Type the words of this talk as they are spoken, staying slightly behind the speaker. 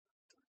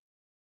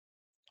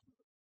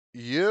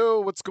Yo,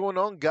 what's going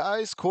on,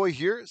 guys? Koi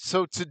here.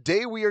 So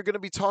today we are going to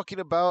be talking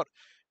about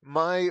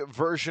my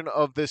version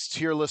of this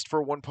tier list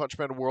for One Punch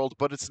Man World,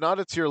 but it's not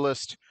a tier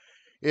list.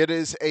 It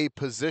is a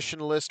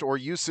position list or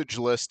usage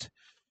list,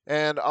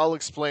 and I'll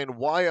explain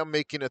why I'm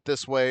making it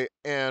this way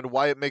and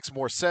why it makes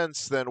more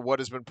sense than what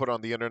has been put on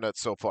the internet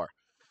so far.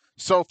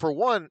 So for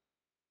one,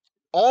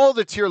 all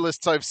the tier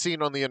lists I've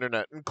seen on the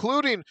internet,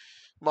 including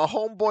my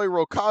homeboy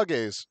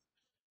Rokage's,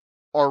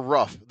 are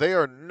rough. They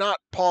are not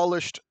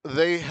polished.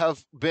 They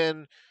have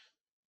been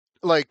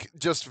like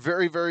just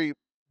very very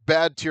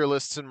bad tier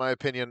lists in my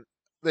opinion.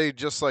 They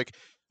just like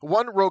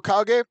one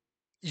Rokage,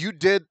 you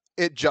did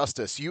it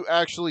justice. You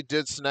actually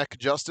did Snack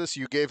justice.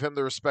 You gave him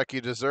the respect he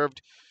deserved.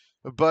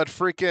 But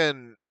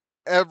freaking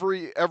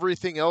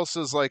everything else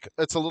is like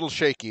it's a little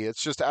shaky.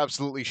 It's just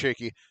absolutely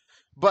shaky.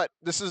 But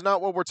this is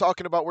not what we're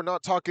talking about. We're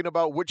not talking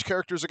about which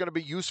characters are going to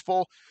be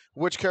useful,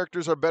 which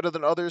characters are better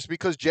than others,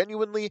 because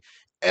genuinely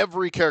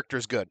every character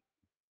is good.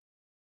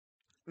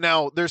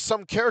 Now, there's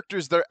some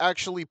characters that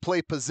actually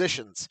play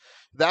positions.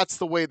 That's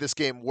the way this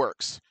game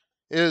works.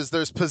 Is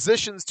there's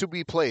positions to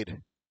be played.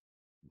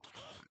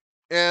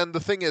 And the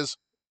thing is,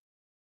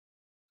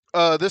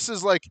 this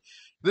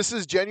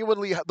is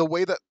genuinely the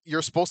way that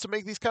you're supposed to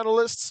make these kind of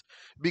lists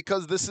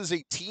because this is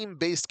a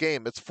team-based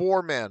game. It's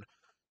 4-man.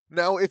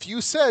 Now, if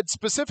you said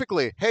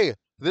specifically, "Hey,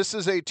 this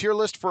is a tier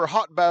list for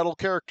hot battle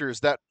characters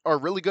that are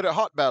really good at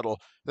hot battle,"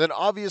 then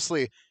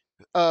obviously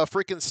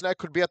freaking Snek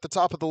could be at the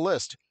top of the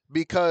list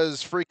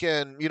because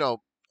freaking,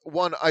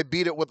 one, I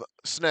beat it with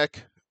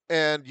Snek,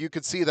 and you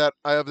can see that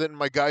I have it in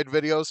my guide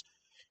videos.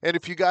 And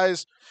if you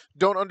guys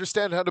don't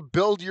understand how to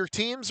build your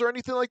teams or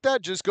anything like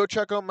that, just go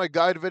check out my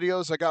guide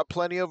videos. I got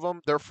plenty of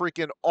them. They're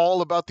freaking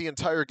all about the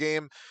entire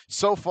game.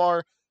 So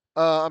far,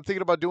 I'm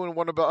thinking about doing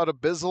one about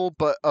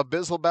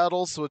Abyssal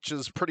battles, which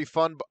is pretty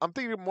fun. But I'm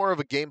thinking more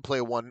of a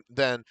gameplay one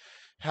than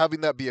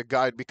having that be a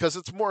guide because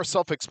it's more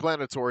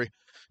self-explanatory.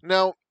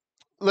 Now,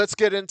 let's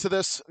get into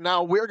this.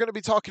 Now, we're going to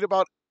be talking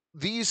about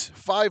these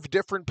 5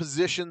 different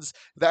positions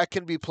that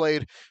can be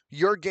played.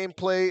 Your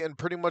gameplay and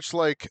pretty much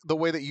like the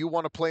way that you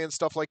want to play and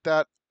stuff like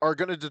that are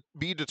going to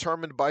be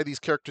determined by these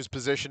characters'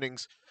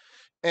 positionings.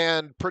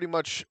 And pretty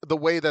much the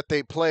way that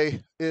they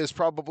play is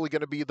probably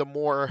going to be the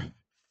more.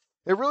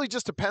 It really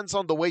just depends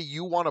on the way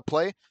you want to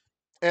play.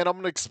 And I'm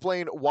going to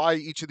explain why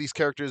each of these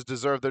characters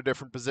deserve their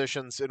different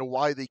positions and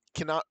why they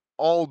cannot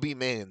all be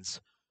mains,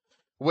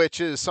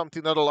 which is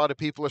something that a lot of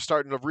people are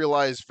starting to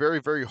realize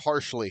very, very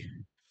harshly,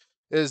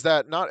 is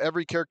that not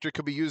every character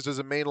could be used as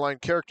a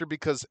mainline character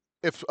because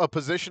if a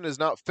position is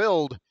not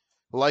filled,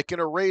 like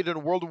in a raid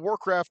in World of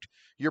Warcraft,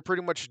 you're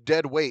pretty much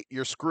dead weight.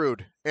 You're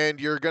screwed,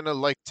 and you're gonna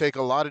like take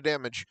a lot of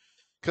damage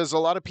because a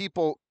lot of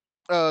people,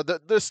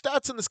 the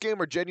stats in this game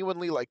are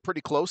genuinely like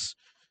pretty close.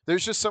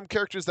 There's just some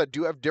characters that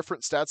do have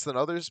different stats than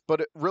others,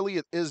 but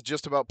it is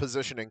just about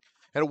positioning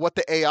and what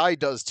the AI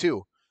does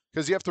too,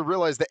 because you have to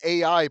realize the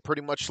AI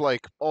pretty much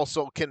like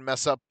also can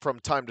mess up from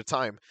time to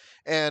time.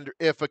 And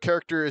if a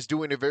character is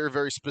doing a very,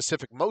 very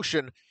specific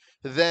motion,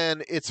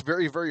 then it's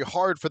very, very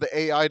hard for the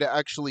AI to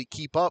actually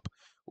keep up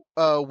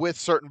with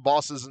certain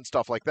bosses and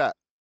stuff like that.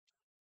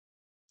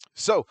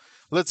 So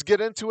let's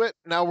get into it.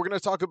 Now we're going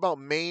to talk about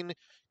main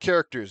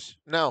characters.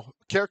 Now,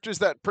 characters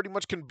that pretty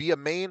much can be a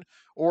main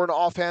or an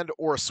offhand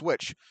or a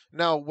switch.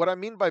 Now, what I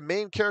mean by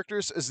main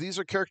characters is these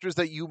are characters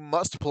that you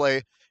must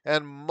play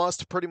and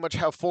must pretty much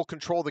have full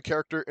control of the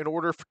character in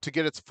order to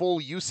get its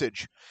full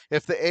usage.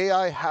 If the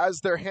AI has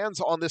their hands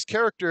on this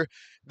character,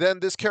 then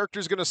this character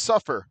is going to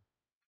suffer.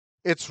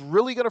 It's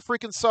really going to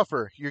freaking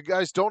suffer. You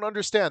guys don't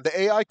understand.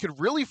 The AI could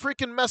really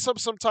freaking mess up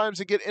sometimes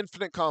and get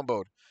infinite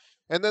comboed.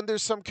 And then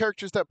there's some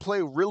characters that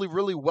play really,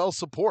 really well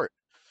support.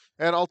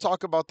 And I'll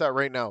talk about that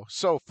right now.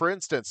 So, for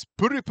instance,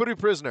 Puri Puri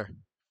Prisoner.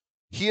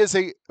 He is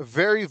a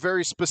very,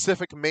 very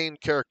specific main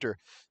character.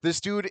 This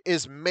dude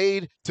is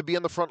made to be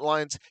on the front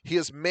lines. He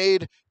is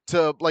made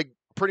to, like,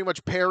 pretty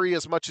much parry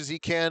as much as he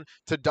can,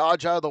 to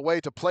dodge out of the way,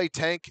 to play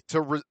tank,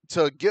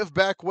 to give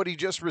back what he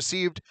just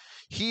received.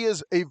 He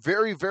is a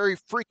very, very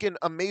freaking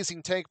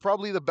amazing tank,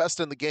 probably the best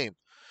in the game.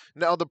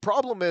 Now, the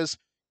problem is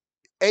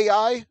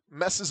AI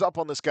messes up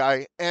on this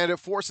guy, and it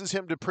forces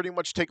him to pretty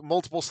much take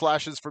multiple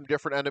slashes from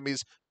different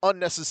enemies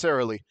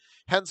unnecessarily.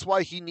 Hence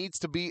why he needs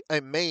to be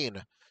a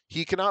main.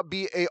 He cannot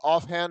be a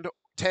offhand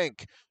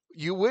tank.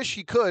 You wish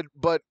he could,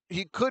 but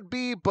he could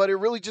be, but it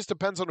really just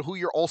depends on who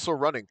you're also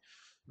running.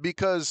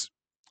 Because,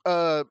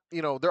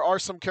 there are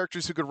some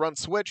characters who could run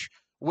switch,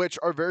 which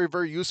are very,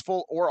 very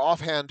useful, or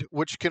offhand,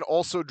 which can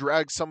also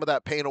drag some of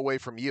that pain away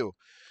from you.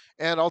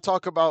 And I'll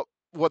talk about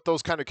what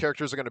those kind of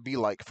characters are going to be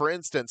like. For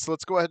instance,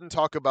 let's go ahead and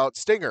talk about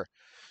Stinger.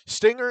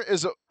 Stinger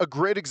is a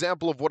great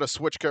example of what a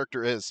switch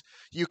character is.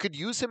 You could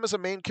use him as a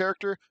main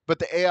character, but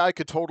the AI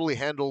could totally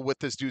handle with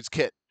this dude's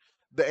kit.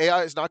 The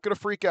AI is not going to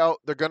freak out.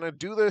 They're going to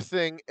do their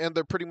thing, and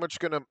they're pretty much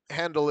going to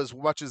handle as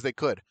much as they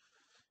could.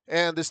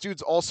 And this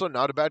dude's also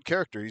not a bad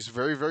character. He's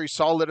very, very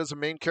solid as a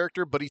main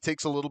character, but he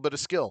takes a little bit of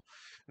skill.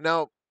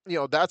 Now,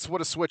 that's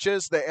what a switch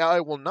is. The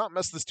AI will not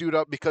mess this dude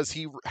up because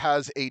he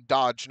has a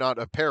dodge, not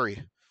a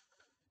parry.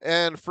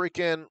 And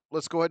freaking,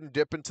 let's go ahead and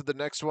dip into the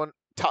next one.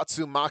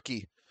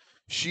 Tatsumaki.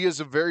 She is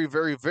a very,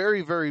 very,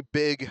 very, very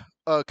big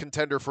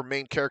contender for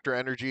main character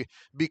energy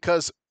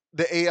because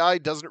the AI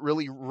doesn't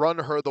really run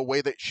her the way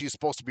that she's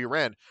supposed to be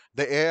ran.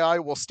 The AI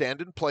will stand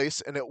in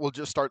place and it will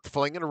just start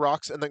flinging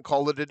rocks and then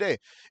call it a day.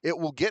 It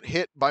will get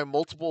hit by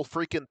multiple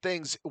freaking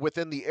things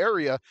within the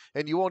area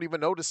and you won't even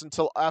notice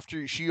until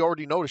after she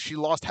already noticed she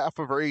lost half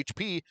of her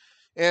HP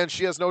and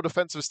she has no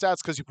defensive stats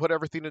because you put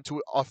everything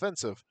into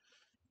offensive.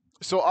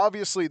 So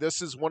obviously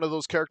this is one of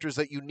those characters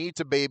that you need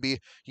to baby.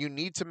 You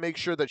need to make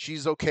sure that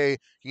she's okay.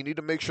 You need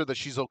to make sure that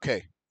she's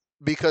okay.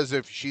 Because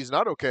if she's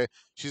not okay,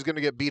 she's going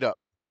to get beat up.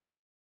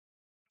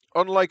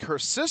 Unlike her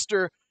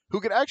sister, who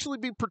could actually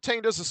be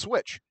pertained as a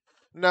switch.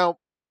 Now,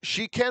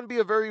 she can be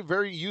a very,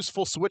 very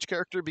useful switch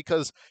character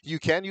because you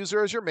can use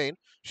her as your main.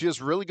 She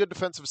has really good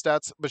defensive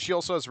stats, but she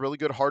also has really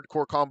good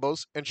hardcore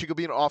combos, and she could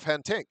be an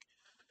offhand tank.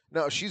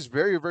 No, she's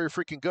very, very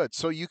freaking good.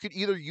 So you could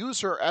either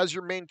use her as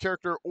your main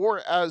character or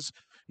as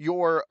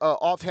your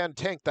offhand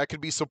tank that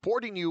could be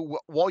supporting you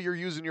while you're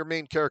using your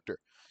main character.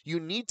 You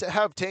need to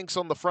have tanks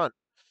on the front.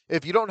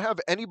 If you don't have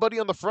anybody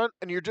on the front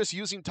and you're just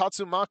using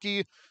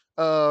Tatsumaki,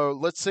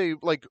 let's say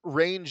like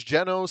ranged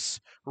Genos,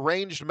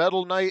 ranged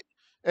Metal Knight,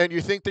 and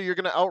you think that you're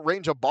going to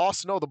outrange a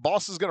boss, no, the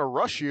boss is going to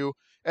rush you.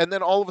 And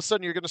then all of a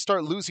sudden you're going to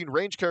start losing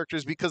range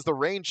characters because the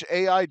range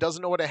AI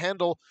doesn't know how to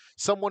handle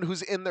someone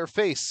who's in their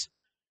face.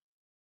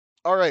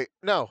 All right,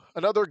 now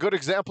another good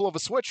example of a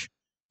switch.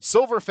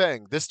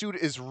 Silverfang. This dude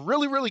is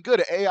really, really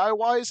good AI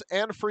wise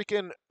and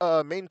freaking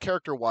main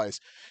character wise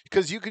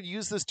because you could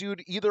use this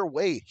dude either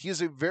way. He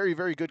is a very,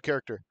 very good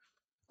character.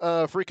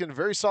 Freaking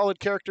very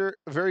solid character,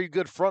 very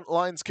good front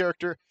lines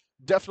character.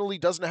 Definitely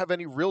doesn't have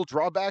any real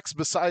drawbacks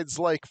besides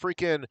like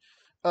freaking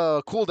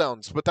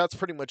cooldowns, but that's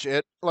pretty much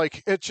it.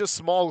 Like it's just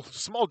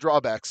small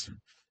drawbacks.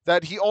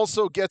 That he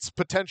also gets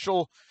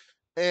potential,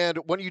 and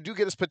when you do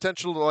get his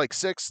potential to like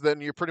 6,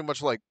 then you're pretty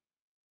much like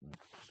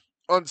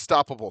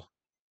unstoppable.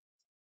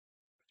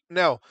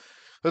 Now,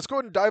 let's go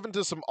ahead and dive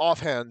into some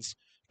offhands.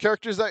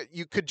 Characters that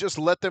you could just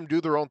let them do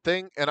their own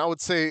thing, and I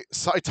would say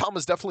Saitama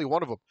is definitely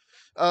one of them.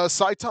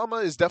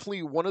 Saitama is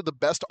definitely one of the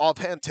best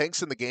offhand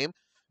tanks in the game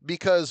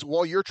because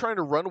while you're trying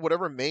to run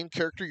whatever main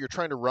character you're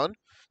trying to run,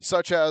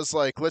 such as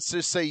like let's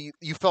just say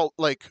you felt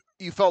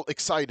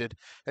excited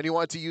and you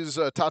wanted to use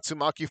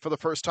Tatsumaki for the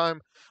first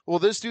time, well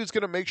this dude's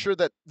going to make sure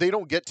that they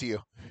don't get to you.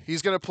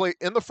 He's going to play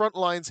in the front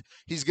lines,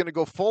 he's going to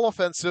go full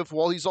offensive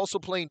while he's also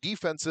playing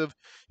defensive.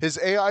 His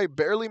AI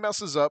barely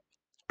messes up.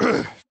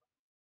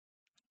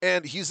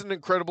 And he's an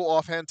incredible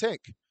offhand tank.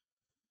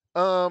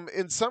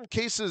 In some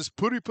cases,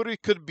 Puri Puri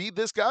could be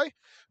this guy,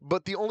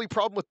 but the only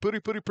problem with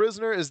Puri Puri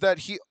Prisoner is that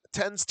he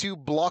tends to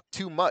block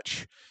too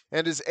much.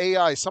 And his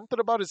AI, something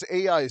about his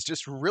AI is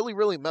just really,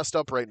 really messed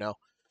up right now.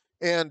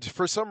 And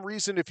for some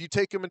reason, if you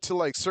take him into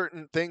like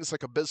certain things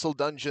like abyssal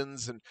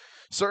dungeons and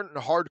certain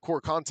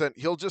hardcore content,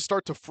 he'll just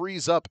start to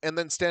freeze up and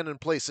then stand in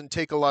place and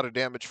take a lot of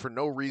damage for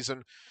no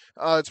reason.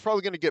 It's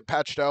probably going to get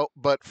patched out,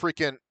 but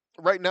freaking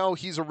right now,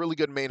 he's a really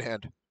good main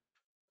hand.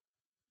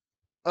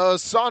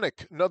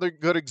 Sonic, another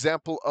good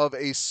example of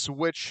a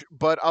switch,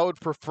 but I would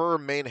prefer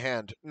main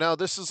hand. Now,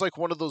 this is like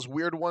one of those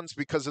weird ones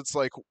because it's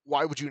like,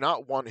 why would you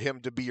not want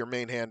him to be your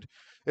main hand?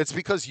 It's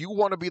because you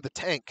want to be the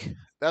tank.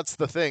 That's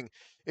the thing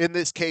in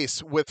this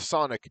case with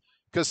Sonic,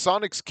 because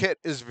Sonic's kit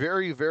is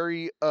very,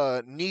 very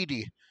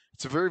needy.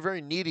 It's a very,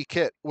 very needy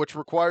kit, which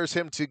requires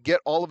him to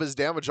get all of his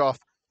damage off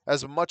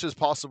as much as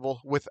possible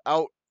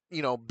without,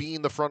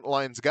 being the front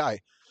lines guy.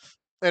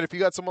 And if you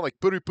got someone like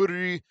Puri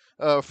Puri,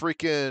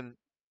 freaking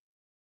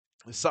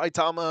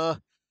Saitama,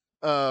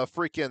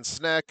 freaking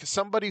Snack,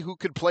 somebody who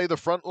could play the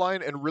front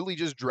line and really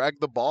just drag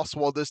the boss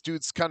while this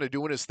dude's kind of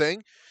doing his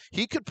thing,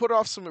 he could put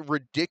off some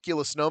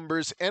ridiculous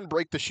numbers and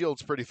break the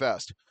shields pretty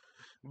fast.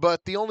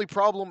 But the only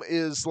problem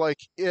is like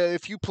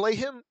if you play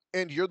him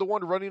and you're the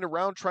one running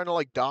around trying to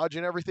like dodge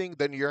and everything,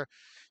 then you're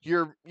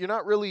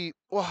not really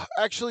well.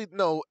 Actually,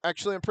 no.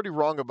 Actually, I'm pretty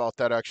wrong about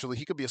that. Actually,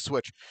 he could be a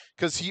switch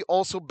because he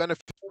also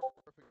benefits from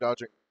perfect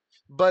dodging.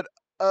 But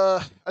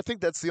I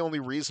think that's the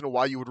only reason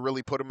why you would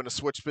really put him in a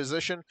switch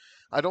position.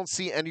 I don't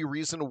see any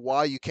reason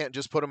why you can't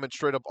just put him in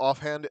straight up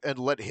offhand and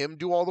let him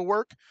do all the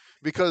work.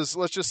 Because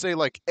let's just say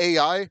like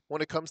AI,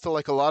 when it comes to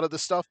like a lot of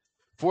this stuff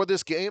for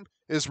this game,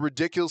 is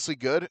ridiculously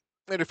good.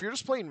 And if you're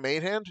just playing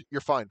main hand,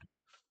 you're fine.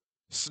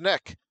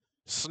 Snek.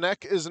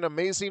 Snek is an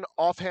amazing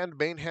offhand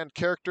main hand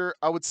character.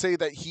 I would say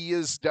that he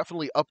is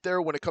definitely up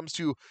there when it comes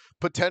to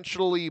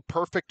potentially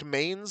perfect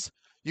mains.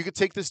 You could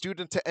take this dude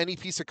into any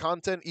piece of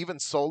content, even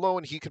solo,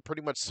 and he could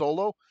pretty much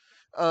solo.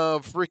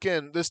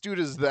 Freaking, this dude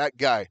is that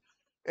guy.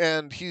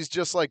 And he's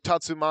just like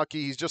Tatsumaki.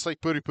 He's just like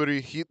Puri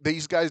Puri.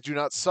 These guys do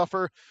not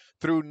suffer.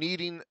 through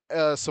needing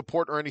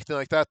support or anything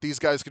like that. These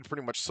guys can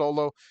pretty much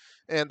solo,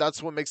 and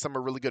that's what makes them a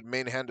really good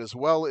main hand as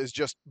well, is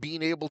just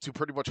being able to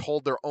pretty much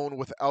hold their own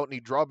without any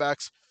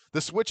drawbacks. The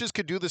switches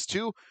could do this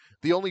too.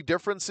 The only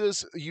difference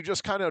is you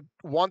just kind of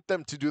want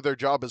them to do their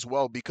job as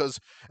well, because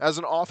as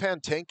an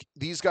offhand tank,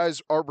 these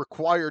guys are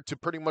required to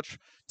pretty much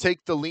take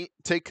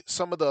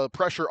some of the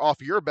pressure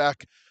off your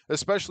back,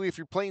 especially if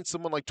you're playing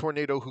someone like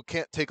Tornado who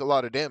can't take a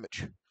lot of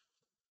damage.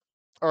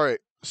 All right,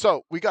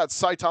 so we got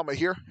Saitama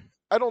here.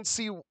 I don't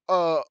see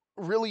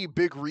really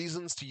big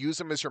reasons to use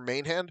him as your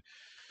main hand.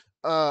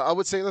 I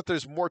would say that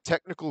there's more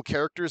technical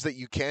characters that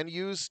you can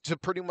use to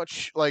pretty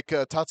much like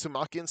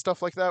Tatsumaki and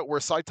stuff like that, where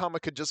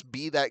Saitama could just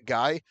be that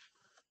guy.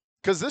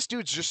 Because this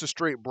dude's just a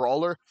straight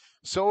brawler.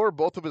 So are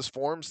both of his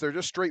forms. They're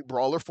just straight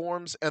brawler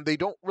forms, and they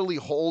don't really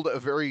hold a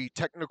very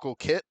technical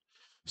kit.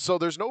 So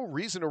there's no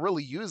reason to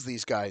really use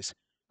these guys.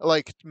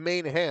 Like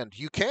main hand.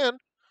 You can,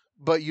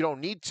 but you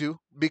don't need to,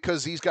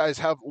 because these guys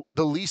have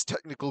the least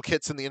technical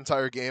kits in the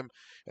entire game,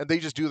 and they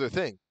just do their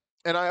thing.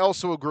 And I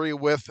also agree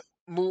with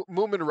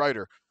Moomin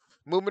Rider.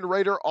 Moomin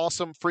Rider,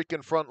 awesome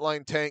freaking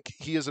frontline tank.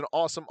 He is an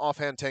awesome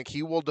offhand tank.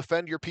 He will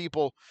defend your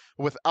people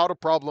without a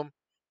problem.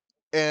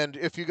 And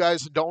if you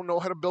guys don't know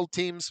how to build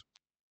teams,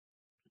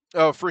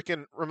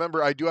 freaking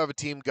remember, I do have a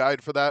team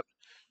guide for that.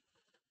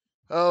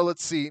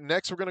 Let's see.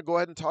 Next, we're going to go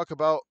ahead and talk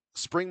about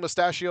Spring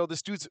Mustachio.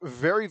 This dude's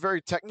very, very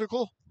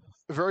technical,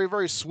 very,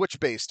 very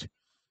switch-based.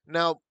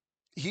 Now,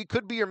 he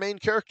could be your main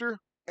character,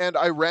 and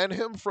I ran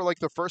him for like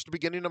the first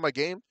beginning of my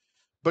game.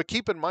 But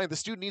keep in mind,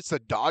 this dude needs to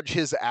dodge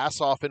his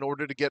ass off in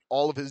order to get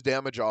all of his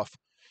damage off,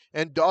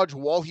 and dodge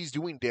while he's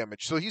doing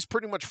damage. So he's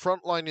pretty much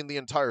frontlining the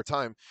entire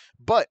time.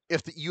 But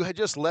if you had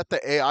just let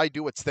the AI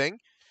do its thing,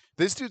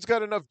 this dude's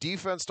got enough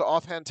defense to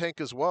offhand tank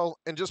as well,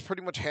 and just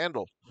pretty much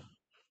handle.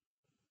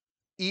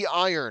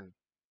 E-Iron.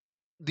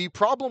 The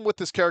problem with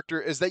this character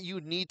is that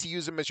you need to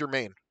use him as your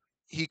main.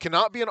 He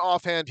cannot be an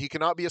offhand, he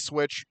cannot be a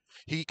switch,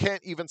 he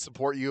can't even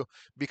support you,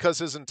 because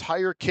his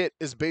entire kit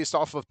is based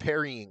off of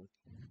parrying.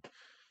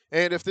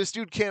 And if this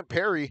dude can't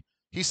parry,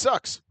 he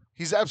sucks.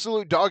 He's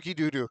absolute doggy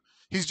doo-doo.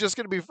 He's just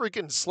going to be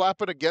freaking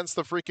slapping against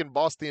the freaking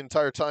boss the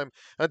entire time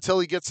until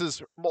he gets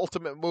his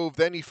ultimate move.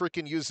 Then he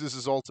freaking uses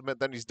his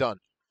ultimate. Then he's done.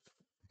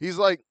 He's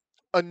like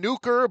a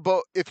nuker,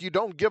 but if you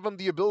don't give him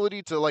the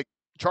ability to like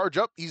charge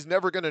up, he's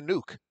never going to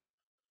nuke.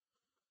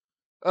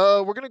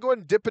 We're going to go ahead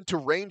and dip into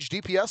range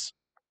DPS.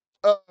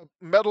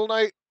 Metal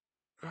Knight.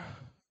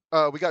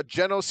 We got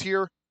Genos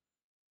here.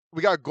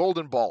 We got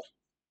Golden Ball.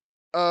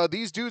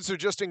 These dudes are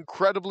just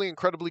incredibly,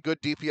 incredibly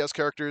good DPS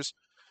characters.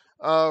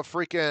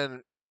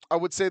 I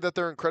would say that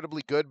they're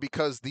incredibly good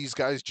because these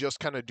guys just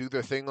kind of do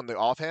their thing on the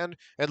offhand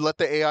and let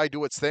the AI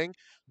do its thing.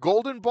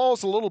 Golden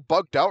Ball's a little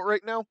bugged out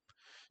right now.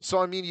 So,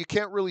 I mean, you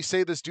can't really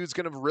say this dude's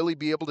going to really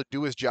be able to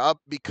do his job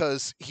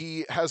because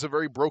he has a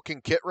very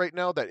broken kit right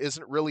now that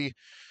isn't really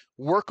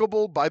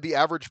workable by the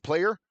average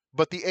player,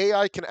 but the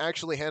AI can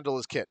actually handle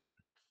his kit.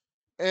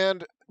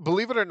 And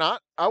believe it or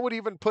not, I would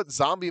even put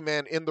Zombie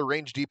Man in the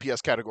range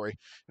DPS category.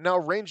 Now,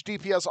 range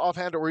DPS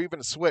offhand or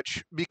even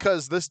switch,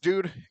 because this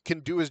dude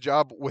can do his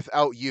job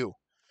without you.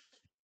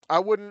 I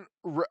wouldn't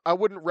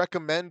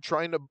recommend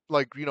trying to,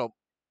 like,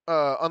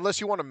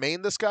 unless you want to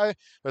main this guy,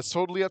 that's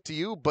totally up to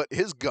you. But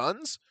his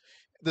guns,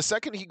 the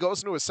second he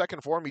goes into his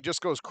second form, he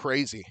just goes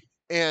crazy.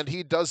 And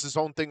he does his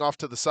own thing off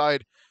to the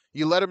side.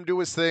 You let him do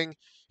his thing.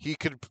 He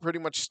could pretty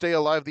much stay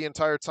alive the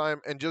entire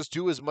time and just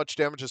do as much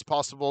damage as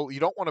possible. You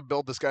don't want to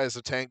build this guy as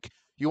a tank.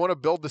 You want to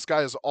build this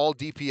guy as all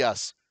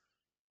DPS,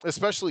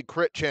 especially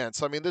crit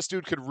chance. I mean, this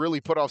dude could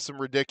really put off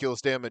some ridiculous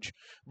damage.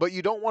 But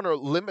you don't want to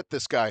limit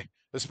this guy,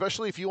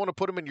 especially if you want to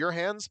put him in your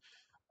hands.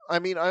 I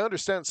mean, I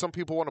understand some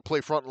people want to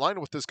play front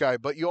line with this guy,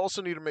 but you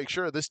also need to make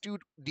sure this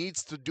dude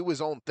needs to do his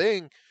own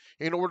thing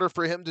in order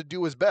for him to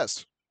do his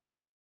best.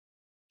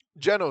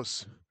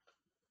 Genos.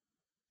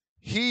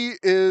 He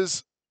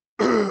is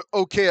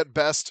okay at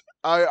best.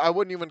 I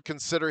wouldn't even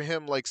consider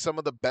him like some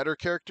of the better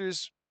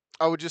characters.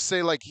 I would just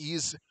say like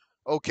he's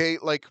okay.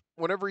 Like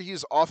whenever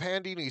he's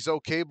offhanding, he's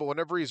okay, but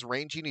whenever he's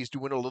ranging, he's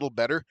doing a little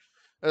better.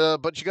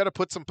 But you got to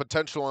put some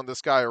potential on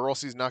this guy, or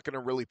else he's not going to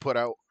really put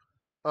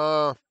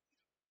out.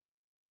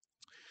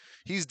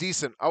 He's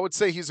decent. I would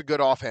say he's a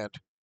good offhand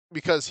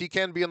because he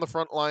can be in the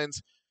front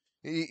lines.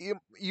 You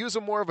use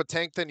him more of a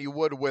tank than you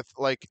would with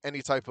like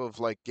any type of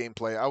like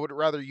gameplay. I would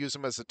rather use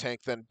him as a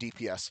tank than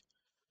DPS.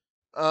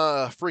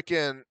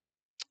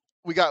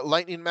 We got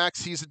Lightning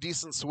Max. He's a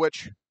decent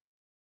switch.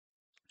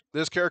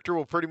 This character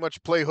will pretty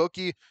much play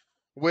hooky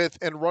with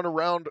and run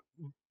around,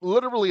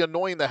 literally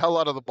annoying the hell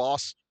out of the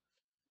boss.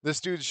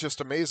 This dude's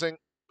just amazing.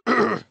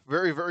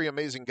 Very, very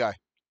amazing guy.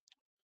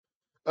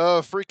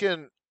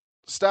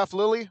 Staff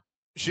Lily.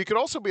 She could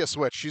also be a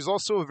switch. She's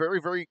also a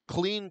very, very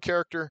clean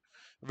character,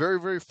 very,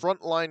 very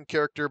frontline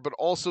character, but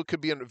also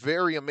could be a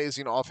very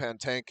amazing offhand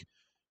tank.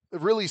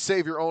 Really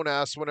save your own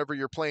ass whenever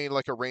you're playing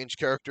like a range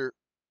character.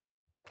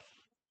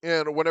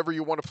 And whenever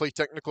you want to play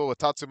technical with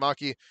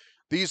Tatsumaki,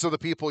 these are the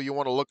people you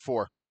want to look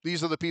for.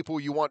 These are the people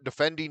you want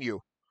defending you.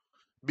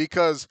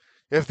 Because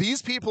if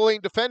these people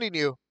ain't defending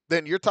you,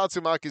 then your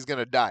Tatsumaki is going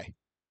to die.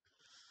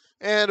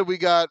 And we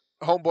got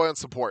Homeboy on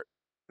support.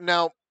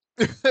 Now,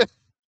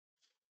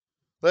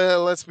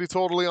 let's be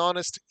totally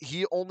honest.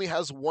 He only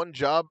has one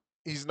job.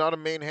 He's not a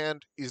main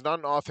hand. He's not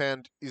an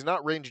offhand. He's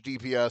not range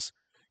DPS.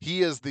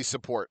 He is the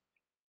support.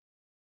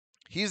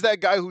 He's that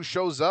guy who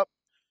shows up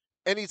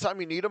anytime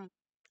you need him,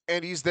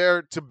 and he's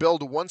there to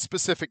build one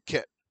specific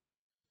kit,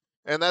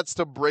 and that's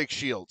to break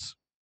shields.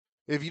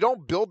 If you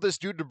don't build this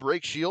dude to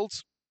break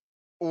shields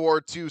or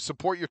to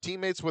support your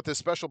teammates with his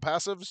special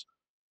passives,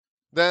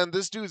 then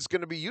this dude's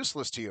going to be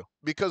useless to you,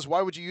 because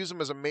why would you use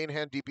him as a main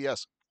hand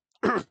DPS?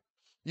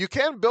 You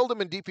can build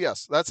him in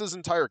DPS. That's his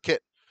entire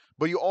kit.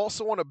 But you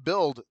also want to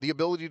build the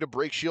ability to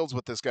break shields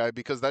with this guy,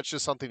 because that's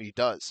just something he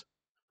does.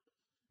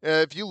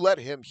 If you let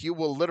him, he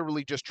will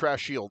literally just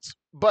trash shields.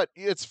 But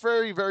it's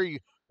very, very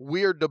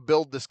weird to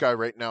build this guy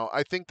right now.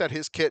 I think that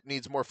his kit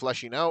needs more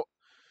fleshing out.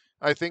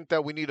 I think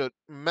that we need to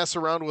mess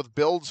around with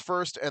builds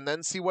first and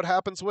then see what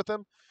happens with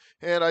him.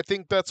 And I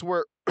think that's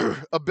where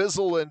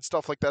Abyssal and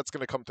stuff like that's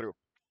going to come through.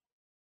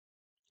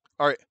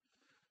 All right.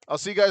 I'll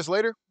see you guys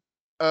later.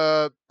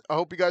 I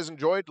hope you guys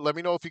enjoyed. Let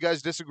me know if you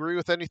guys disagree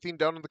with anything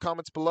down in the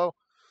comments below.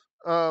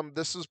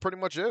 This is pretty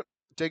much it.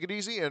 Take it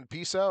easy and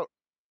peace out.